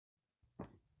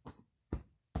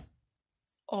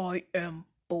I am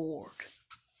bored.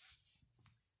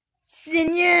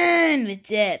 Sinyan,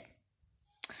 what's up?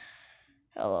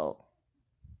 Hello.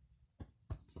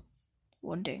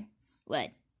 One thing.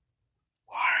 What?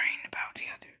 Worrying about the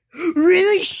other.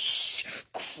 Really? Shh!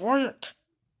 Quiet.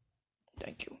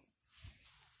 Thank you.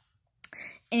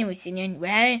 Anyway, Sinyan,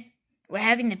 we're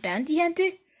having a bounty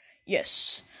hunter?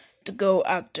 Yes, to go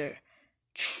after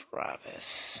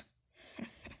Travis.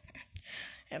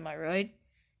 Am I right?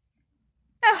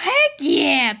 Oh, heck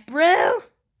yeah, bro!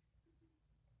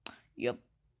 Yup.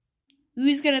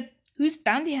 Whose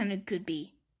bounty hunter could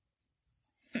be?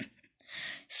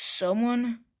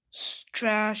 Someone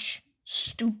trash,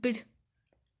 stupid,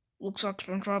 looks like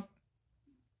scraptrap,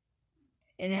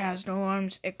 and it has no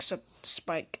arms except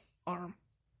spike arm.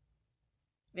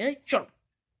 Really? Sure.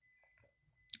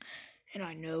 And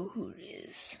I know who it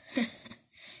is.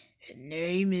 His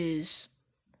name is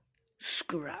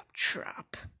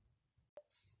Scraptrap.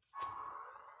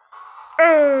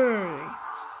 Hey!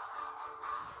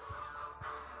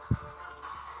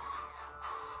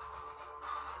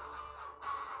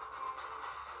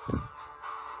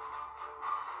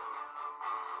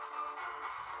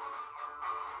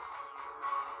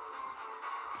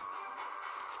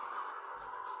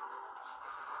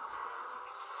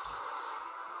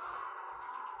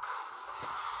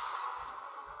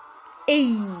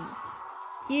 Hey!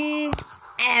 Yeah!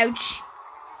 Ouch!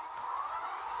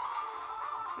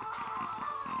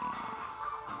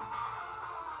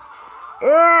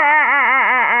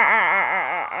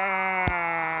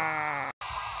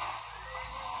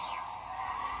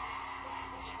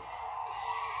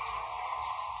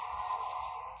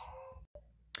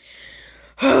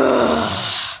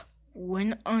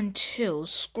 When until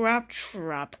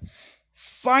Scraptrap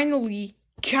finally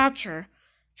capture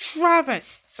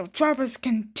Travis, so Travis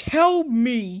can tell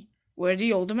me where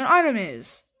the ultimate item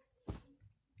is.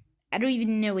 I don't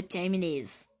even know what time it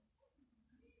is.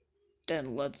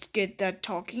 Then let's get that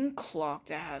talking clock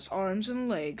that has arms and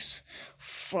legs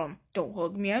from Don't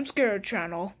Hug Me, I'm Scared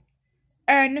channel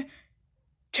and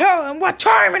tell him what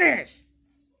time it is!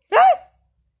 Huh?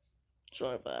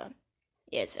 Sorry about that.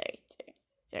 Yeah, sorry.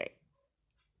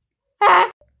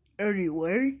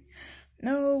 Anyway,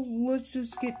 now let's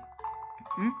just get...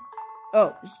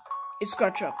 Oh, it's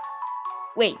Scraptrap.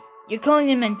 Wait, you're calling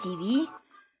him on TV?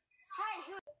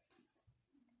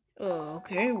 Oh,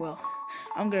 okay, well,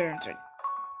 I'm gonna answer.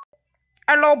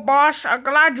 Hello, boss. I'm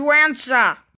glad you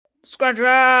answer.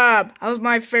 Scraptrap, how's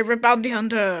my favorite bounty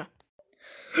hunter?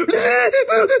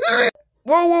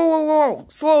 Whoa.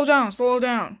 Slow down.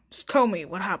 Just tell me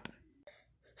what happened.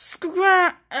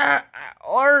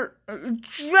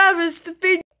 Travis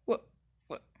defeat... What?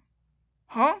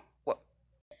 Huh?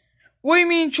 What do you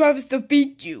mean Travis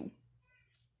defeat you?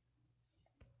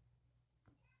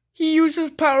 He uses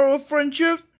power of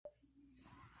friendship?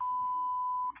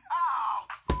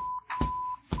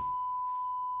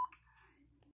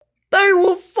 They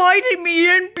were fighting me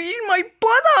and beating my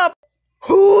butt up!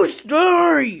 Who's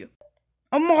they?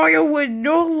 A Mario with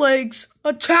no legs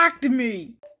attacked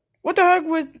me! What the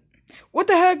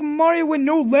heck Mario with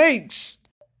no legs?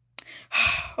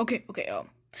 Okay,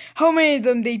 how many of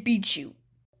them they beat you?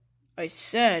 I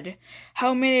said,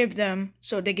 how many of them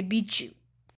so they could beat you?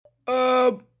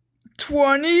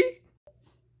 20?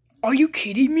 Are you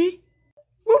kidding me?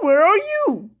 Well, where are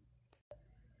you?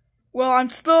 Well, I'm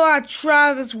still at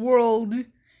Travis World,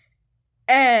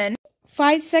 and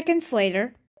 5 seconds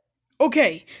later.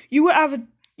 Okay, you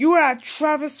were at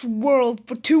Travis World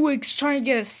for 2 weeks trying to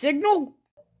get a signal?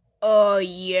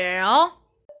 Yeah?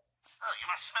 Oh, you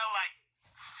must smell like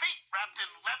feet wrapped in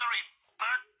leathery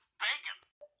burnt bacon.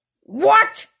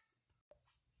 What?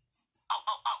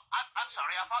 I'm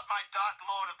sorry. I thought my Dark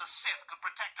Lord of the Sith could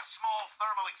protect a small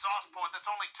thermal exhaust port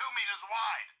that's only 2 meters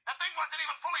wide. That thing wasn't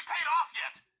even fully paid off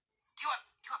yet. Do you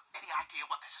have any idea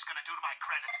what this is going to do to my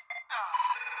credit?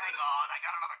 Hang on, I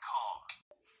got another call.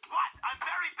 What? I'm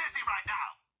very busy right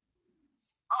now.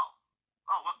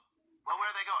 Well, where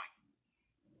are they going?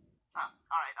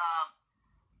 Alright,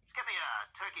 just get me a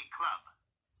turkey club.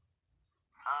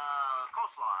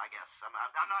 Coleslaw, I guess.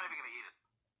 I'm not even gonna eat it.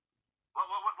 What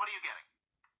are you getting?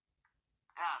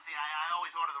 Yeah, see, I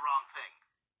always order the wrong thing.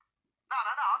 No,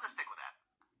 I'll just stick with that.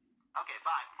 Okay,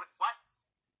 fine. What?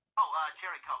 Oh,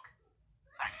 cherry Coke.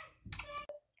 Thanks.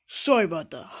 Sorry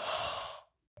about that.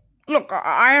 Look,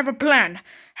 I have a plan.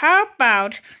 How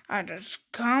about I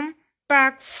just come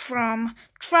back from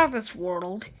Travis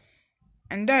World,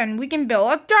 and then we can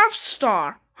build a Death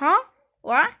Star, huh?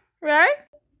 What? Right?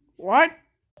 What?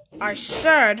 I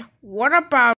said, what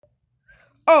about...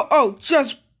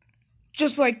 just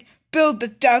like build the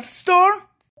Death Star?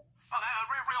 Oh,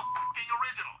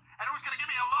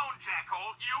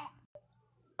 You?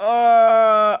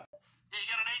 Uh, You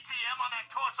got an ATM on that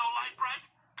torso light bright?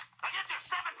 Now get your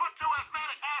 7'2"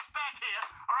 asthmatic ass back here,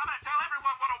 or I'm gonna tell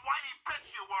everyone what a whiny bitch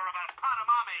you were about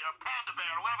Patamami or Panda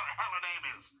Bear or whatever the hell her name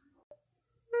is.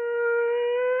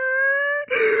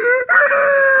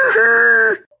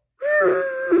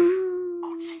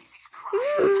 Oh, Jesus Christ.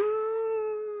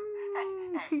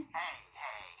 Hey,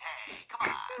 come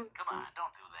on,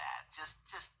 don't do that. Just,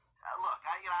 look,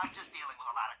 I'm just dealing with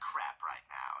a lot of crap right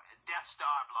now. Death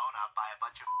Star blown up by a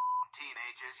bunch of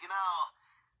teenagers,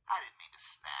 I didn't mean to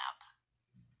snap.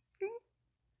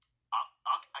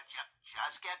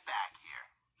 Just get back here.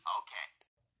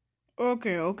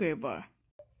 Okay. okay, bye.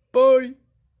 Bye.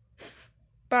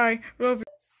 Bye. Love you.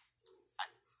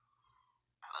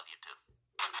 I love you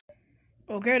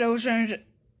too. Okay, that was changed.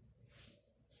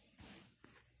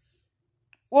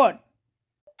 What?